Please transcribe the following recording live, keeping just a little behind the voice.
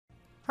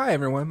Hi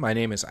everyone, my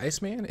name is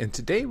ICEMAN, and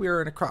today we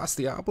are in Across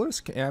the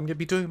Obelisk, and I'm going to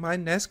be doing my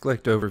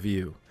Nezglekt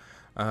overview.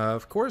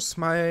 Of course,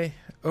 my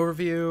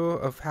overview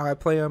of how I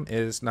play him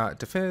is not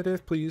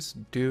definitive. Please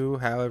do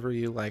however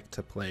you like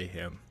to play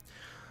him.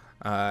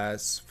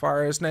 As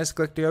far as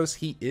Nezglekt goes,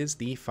 he is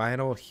the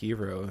final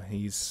hero.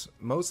 He's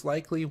most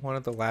likely one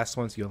of the last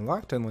ones you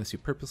unlocked unless you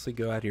purposely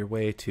go out of your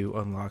way to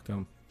unlock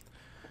him,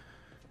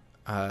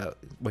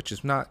 which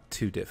is not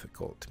too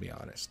difficult, to be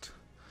honest.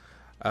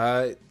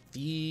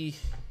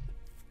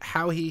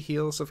 How he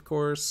heals, of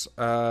course,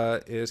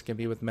 is going to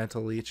be with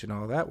Mental Leech and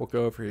all that. We'll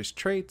go over his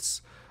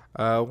traits.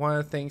 One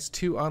of the things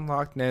to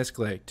unlock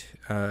Nezglekt,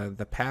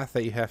 the path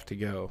that you have to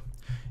go.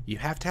 You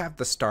have to have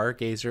the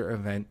Stargazer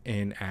event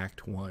in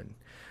Act 1,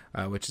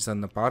 which is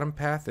on the bottom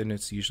path, and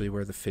it's usually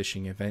where the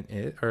fishing event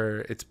is,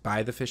 or it's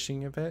by the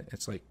fishing event.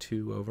 It's like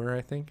 2 over,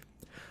 I think.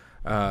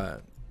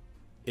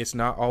 It's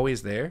not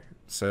always there,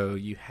 so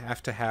you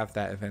have to have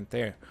that event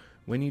there.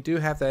 When you do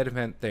have that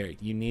event there,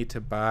 you need to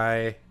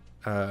buy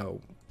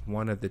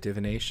one of the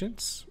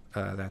divinations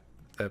that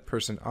the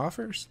person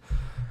offers,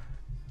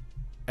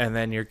 and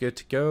then you're good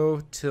to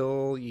go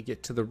till you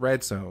get to the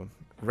red zone.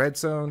 Red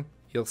zone,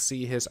 you'll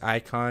see his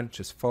icon.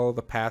 Just follow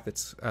the path.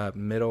 It's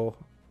middle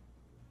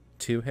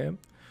to him.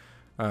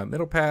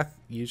 Middle path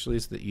usually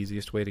is the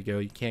easiest way to go.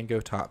 You can go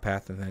top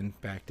path and then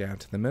back down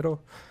to the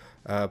middle,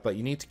 but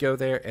you need to go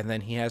there, and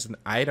then he has an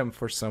item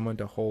for someone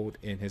to hold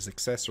in his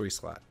accessory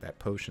slot, that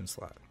potion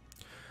slot.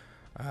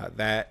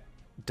 That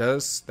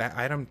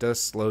item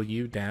does slow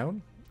you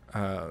down,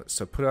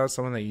 so put out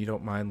someone that you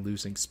don't mind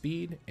losing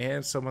speed,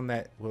 and someone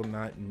that will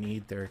not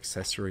need their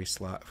accessory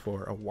slot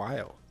for a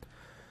while,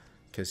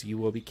 because you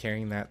will be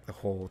carrying that the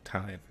whole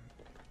time.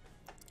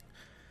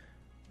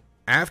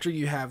 After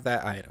you have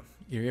that item,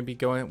 you're going to be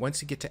going,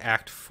 once you get to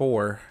Act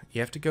 4,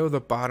 you have to go the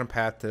bottom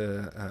path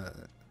to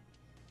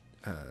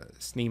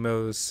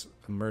Sneemo's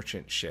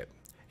merchant ship,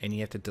 and you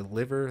have to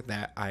deliver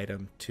that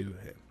item to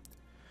him.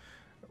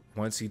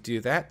 Once you do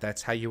that,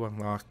 that's how you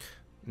unlock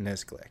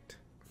Nezglekt.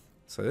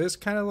 So it is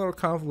kind of a little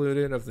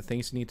convoluted of the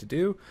things you need to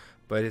do,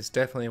 but it's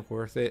definitely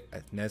worth it.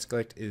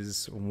 Nezglekt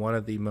is one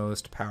of the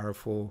most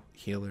powerful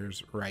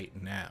healers right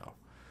now.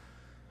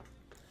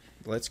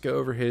 Let's go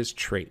over his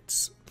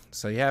traits.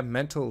 So you have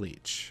Mental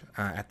Leech.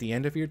 At the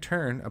end of your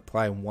turn,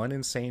 apply 1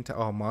 Insane to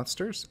all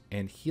monsters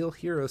and heal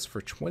heroes for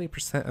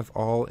 20% of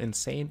all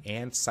Insane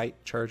and Sight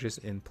charges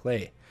in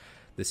play.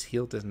 This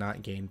heal does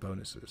not gain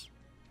bonuses.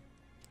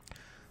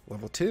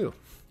 Level 2,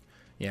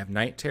 you have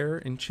Night Terror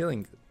and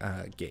Chilling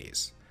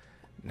Gaze.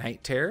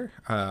 Night Terror,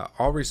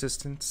 all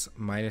resistance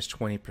minus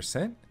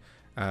 20%.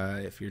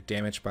 If you're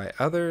damaged by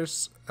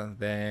others,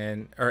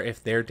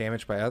 if they're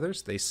damaged by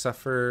others, they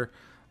suffer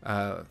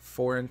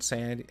 4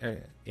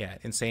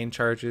 insane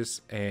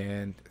charges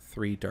and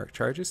 3 dark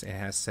charges, and it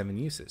has 7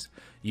 uses.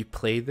 You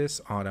play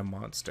this on a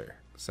monster,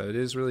 so it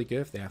is really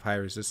good if they have high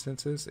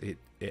resistances.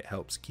 It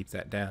helps keep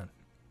that down.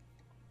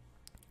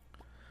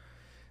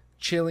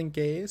 Chilling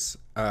Gaze,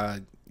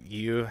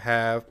 you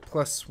have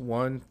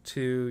 +1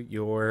 to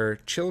your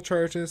chill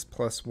charges,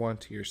 +1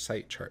 to your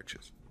sight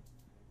charges.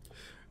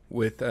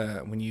 With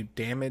when you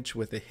damage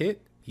with a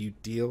hit, you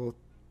deal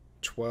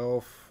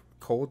 12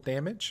 cold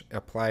damage,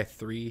 apply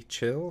 3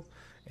 chill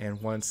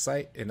and 1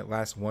 sight, and it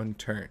lasts 1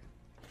 turn.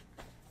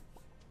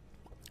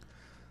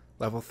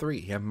 Level 3,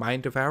 you have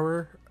Mind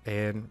Devourer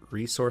and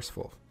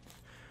Resourceful.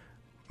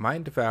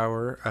 Mind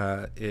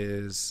Devourer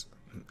is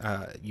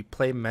you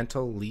play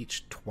Mental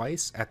Leech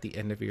twice at the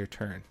end of your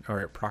turn,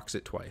 or it procs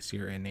it twice,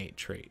 your innate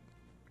trait.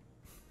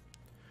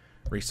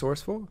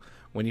 Resourceful,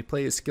 when you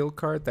play a skill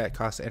card that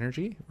costs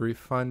energy,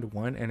 refund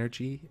 1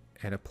 energy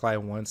and apply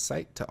 1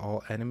 sight to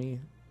all enemy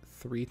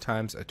 3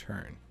 times a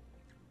turn.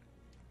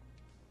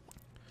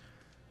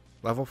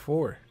 Level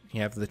 4,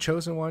 you have the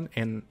Chosen One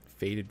and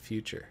Fated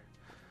Future.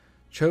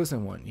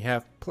 Chosen One, you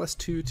have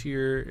 +2 to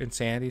your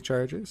insanity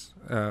charges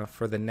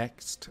for the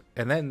next,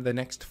 and then the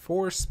next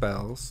 4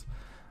 spells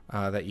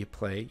that you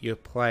play, you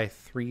apply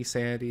 3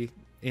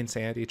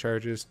 insanity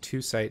charges,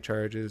 2 sight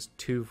charges,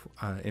 2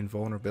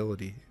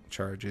 invulnerability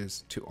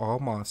charges to all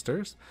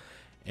monsters,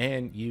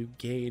 and you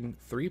gain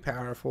 3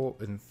 powerful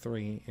and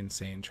 3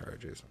 insane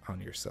charges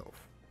on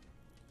yourself.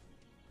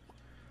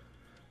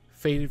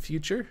 Fated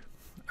Future,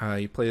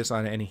 you play this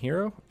on any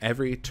hero.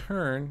 Every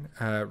turn,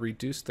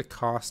 reduce the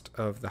cost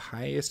of the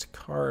highest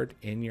card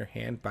in your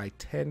hand by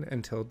 10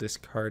 until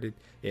discarded.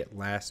 It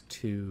lasts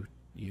 2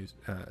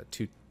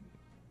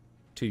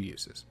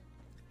 uses.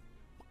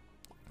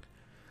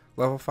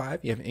 Level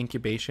 5, you have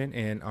Incubation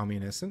and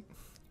Omniscient.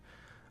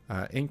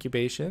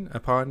 Incubation,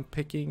 upon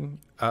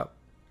pickup,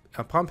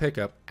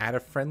 add a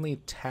friendly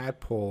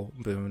tadpole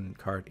boon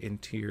card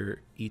into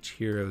each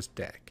hero's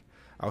deck.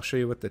 I'll show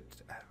you what the...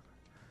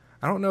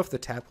 I don't know if the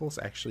tadpole's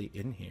actually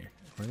in here.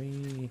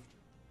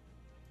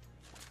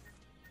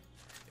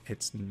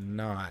 It's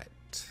not.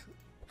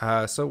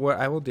 So what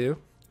I will do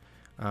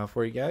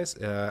for you guys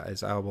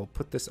is I will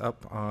put this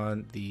up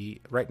on the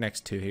right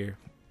next to here,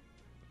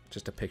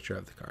 just a picture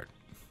of the card,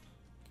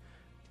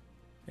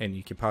 and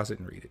you can pause it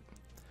and read it.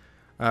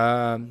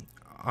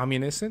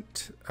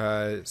 omniscient,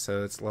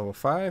 so it's level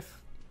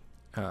 5.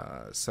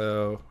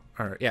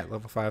 Level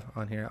 5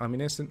 on here.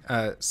 Omniscient.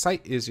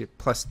 Sight is your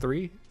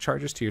 +3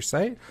 charges to your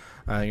sight.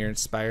 Your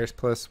inspire is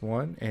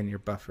 +1, and your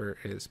buffer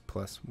is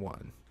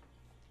 +1.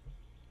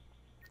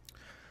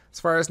 As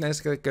far as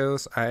Nezglekt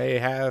goes,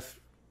 I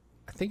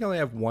think I only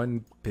have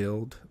one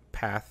build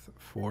path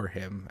for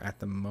him at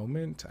the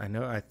moment.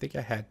 I think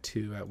I had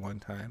 2 at one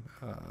time.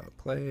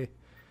 Play.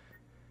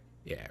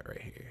 Yeah,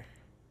 right here.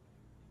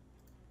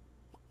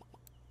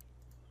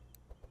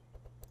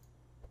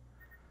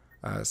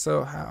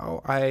 So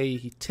how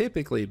I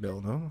typically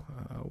build them,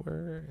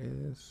 there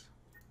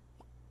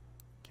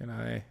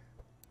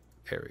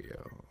we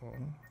go,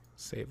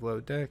 save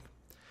load deck.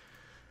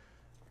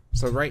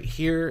 So right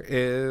here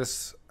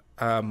is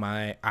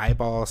my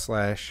eyeball /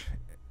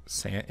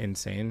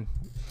 insane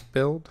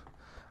build.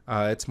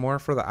 It's more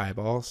for the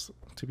eyeballs,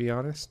 to be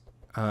honest.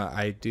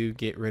 I do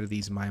get rid of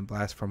these mind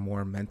blasts for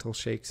more mental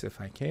shakes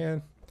if I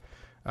can.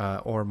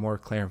 Or more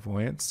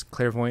clairvoyance.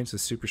 Clairvoyance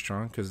is super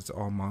strong because it's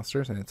all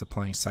monsters and it's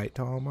applying sight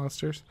to all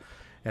monsters.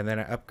 And then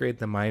I upgrade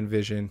the mind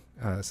vision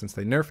since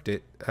they nerfed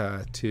it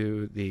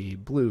to the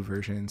blue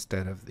version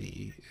instead of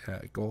the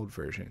gold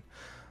version.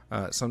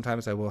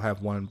 Sometimes I will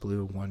have 1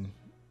 blue, 1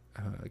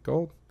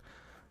 gold,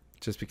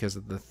 just because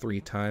of the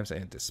 3 times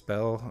and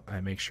dispel.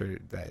 I make sure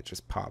that it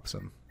just pops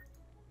them.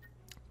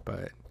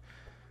 But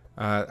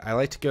I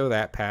like to go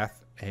that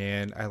path,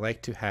 and I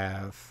like to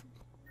have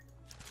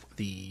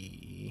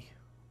the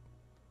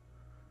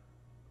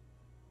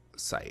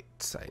sight.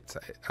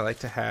 I like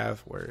to have,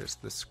 where's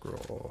the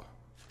scroll?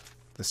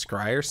 The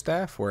scryer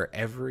staff, where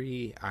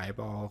every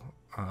eyeball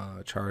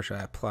charge I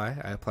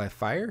apply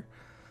fire.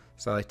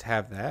 So I like to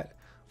have that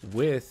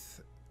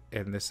with,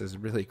 and this is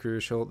really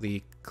crucial,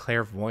 the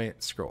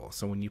clairvoyant scroll.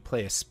 So when you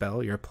play a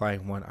spell, you're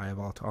applying 1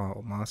 eyeball to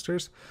all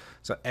monsters.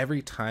 So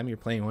every time you're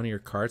playing one of your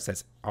cards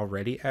that's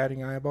already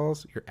adding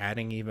eyeballs, you're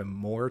adding even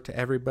more to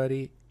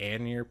everybody,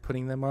 and you're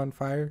putting them on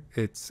fire.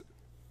 It's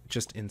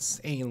just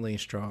insanely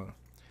strong.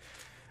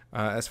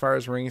 As far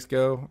as rings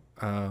go,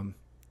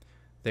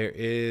 there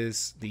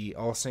is the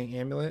All Saint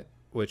amulet,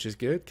 which is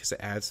good because it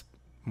adds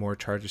more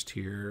charges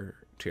to your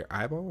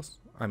eyeballs.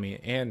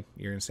 And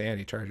your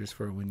insanity charges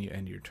for when you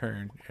end your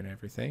turn and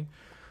everything.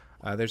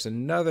 There's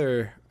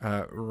another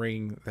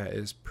ring that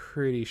is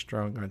pretty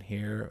strong on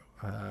here.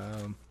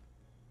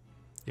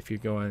 If you're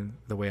going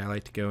the way I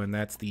like to go, and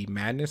that's the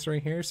madness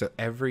ring here. So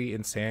every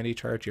insanity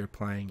charge, you're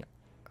applying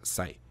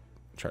sight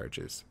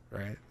charges,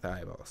 right? The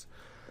eyeballs.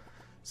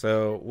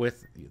 So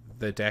with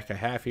the deck I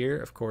have here,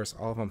 of course,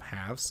 all of them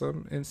have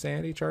some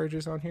insanity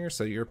charges on here.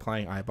 So you're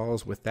applying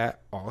eyeballs with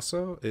that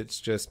also. It's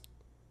just,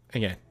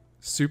 again,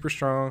 super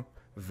strong,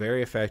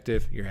 very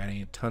effective. You're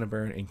adding a ton of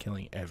burn and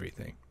killing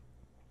everything.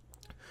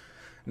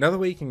 Another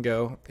way you can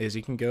go is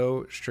you can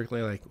go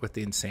strictly like with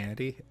the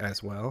insanity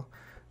as well.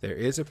 There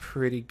is a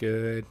pretty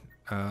good,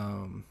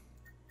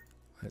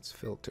 let's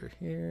filter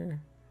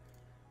here,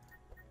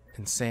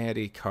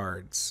 insanity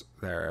cards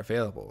that are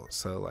available.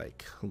 So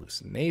like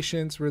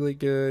hallucinations, really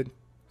good.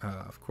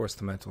 Of course,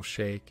 the mental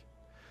shake,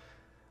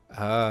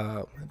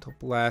 mental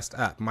blast,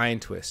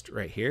 mind twist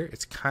right here.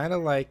 It's kind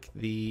of like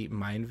the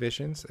mind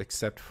visions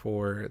except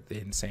for the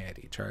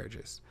insanity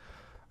charges.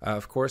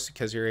 Of course,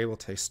 because you're able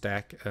to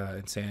stack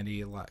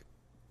insanity a lot,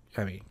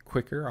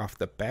 quicker off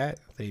the bat.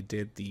 They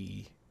did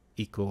the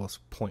equals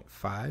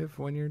 0.5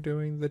 when you're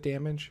doing the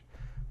damage,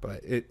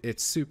 but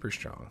it's super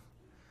strong.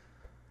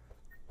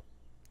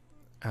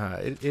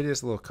 It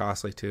is a little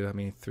costly too.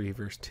 3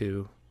 versus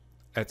 2.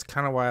 That's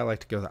kind of why I like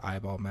to go the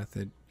eyeball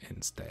method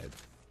instead.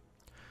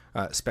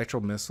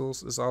 Spectral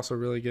missiles is also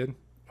really good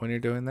when you're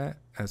doing that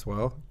as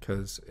well,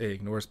 because it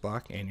ignores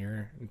block and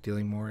you're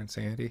dealing more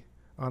insanity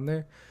on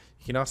there.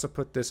 You can also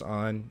put this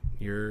on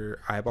your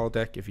eyeball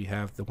deck if you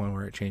have the one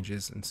where it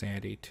changes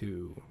insanity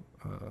to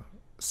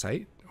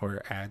sight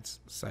or adds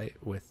sight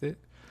with it.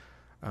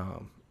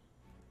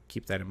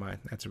 Keep that in mind.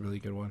 That's a really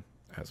good one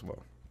as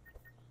well.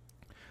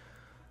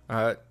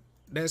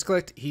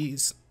 Nezglekt,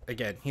 he's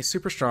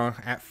super strong.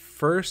 At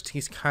first,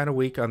 he's kind of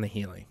weak on the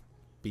healing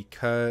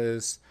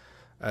because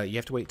you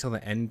have to wait till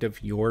the end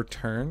of your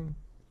turn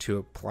to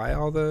apply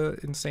all the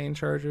insane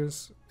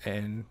charges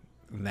and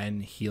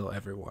then heal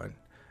everyone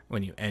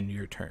when you end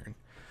your turn.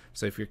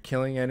 So if you're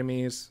killing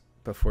enemies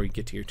before you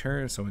get to your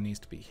turn, someone needs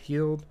to be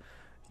healed,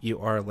 you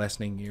are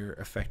lessening your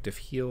effective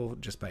heal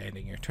just by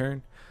ending your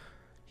turn.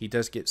 He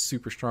does get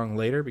super strong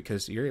later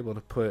because you're able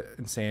to put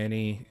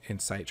insanity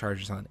and sight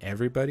charges on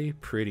everybody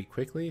pretty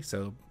quickly.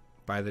 So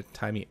by the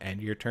time you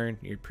end your turn,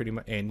 you're pretty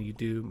much, and you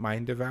do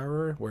Mind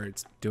Devourer where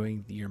it's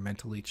doing your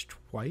mental leech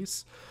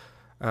twice.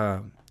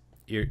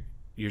 You're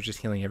just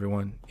healing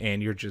everyone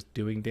and you're just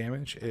doing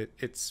damage.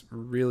 It's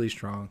really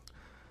strong.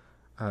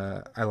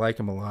 I like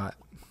him a lot.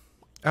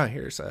 Oh,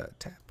 here's a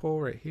tadpole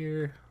right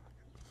here.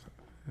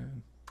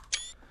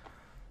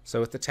 So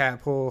with the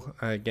tadpole,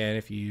 again,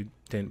 if you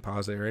didn't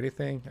pause it or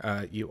anything,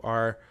 you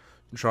are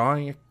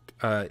drawing,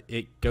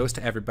 it goes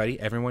to everybody.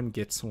 Everyone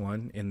gets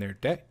one in their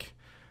deck.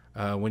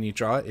 When you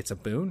draw it, it's a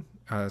boon.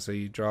 So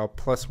you draw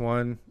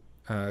 +1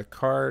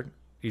 card,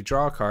 you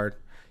draw a card,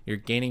 you're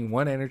gaining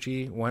 1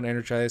 energy, 1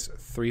 energize,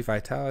 3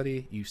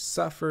 vitality, you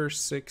suffer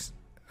 6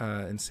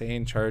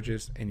 insane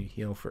charges, and you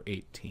heal for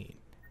 18.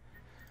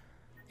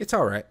 It's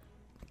alright.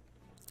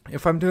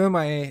 If I'm doing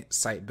my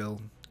sight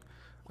build,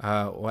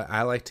 what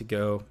I like to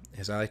go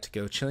is I like to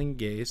go Chilling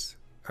Gaze,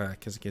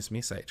 because it gives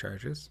me sight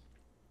charges.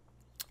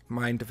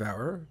 Mind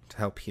Devourer to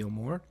help heal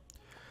more.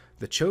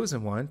 The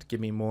Chosen One to give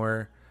me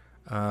more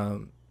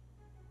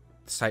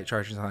sight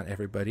charges on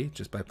everybody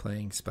just by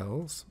playing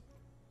spells.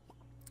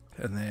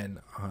 And then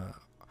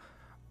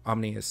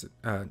Omniscient.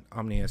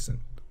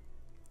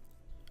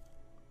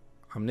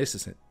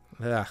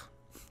 Ugh.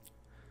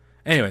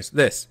 Anyways,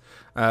 this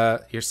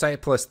your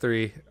sight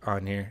 +3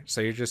 on here,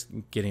 so you're just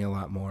getting a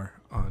lot more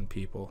on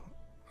people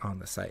on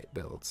the sight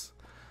builds.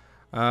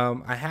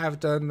 I have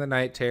done the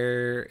Night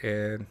Terror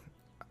in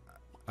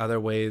other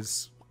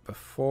ways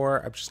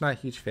before. I'm just not a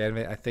huge fan of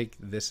it. I think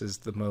this is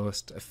the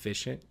most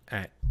efficient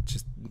at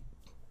just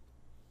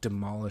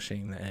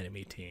demolishing the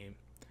enemy team.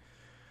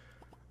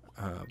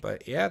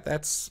 But yeah,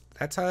 that's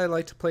how I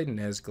like to play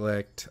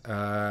Nezglekt.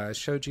 I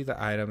showed you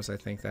the items I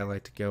think that I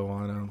like to go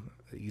on him.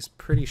 He's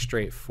pretty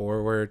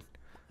straightforward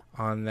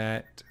on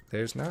that.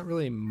 There's not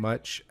really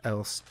much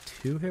else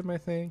to him, I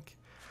think.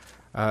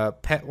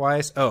 Pet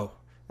wise, oh,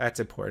 that's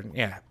important.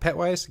 Yeah, pet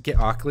wise, get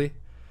Ockley,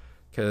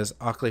 because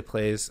Ockley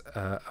plays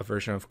a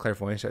version of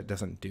Clairvoyance that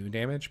doesn't do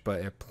damage,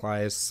 but it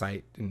applies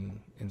sight and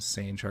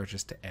insane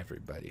charges to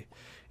everybody.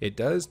 It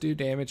does do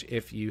damage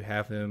if you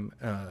have him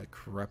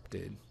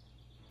corrupted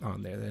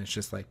on there. Then it's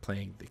just like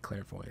playing the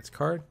Clairvoyance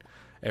card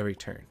every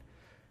turn.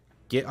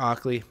 Get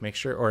Ockley, make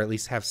sure, or at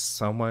least have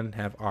someone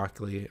have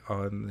Ockley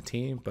on the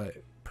team, but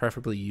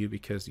preferably you,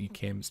 because you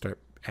can start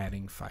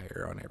adding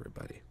fire on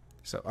everybody.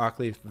 So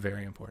Ockley is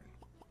very important.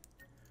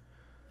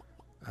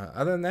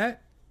 Other than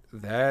that,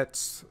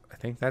 I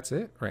think that's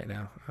it right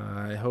now.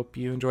 I hope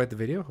you enjoyed the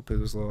video. Hope it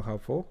was a little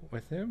helpful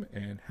with him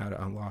and how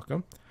to unlock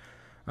him.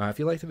 If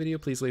you liked the video,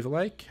 please leave a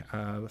like.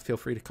 Feel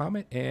free to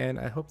comment, and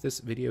I hope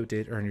this video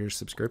did earn your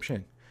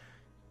subscription.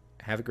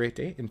 Have a great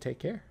day and take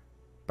care.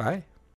 Bye.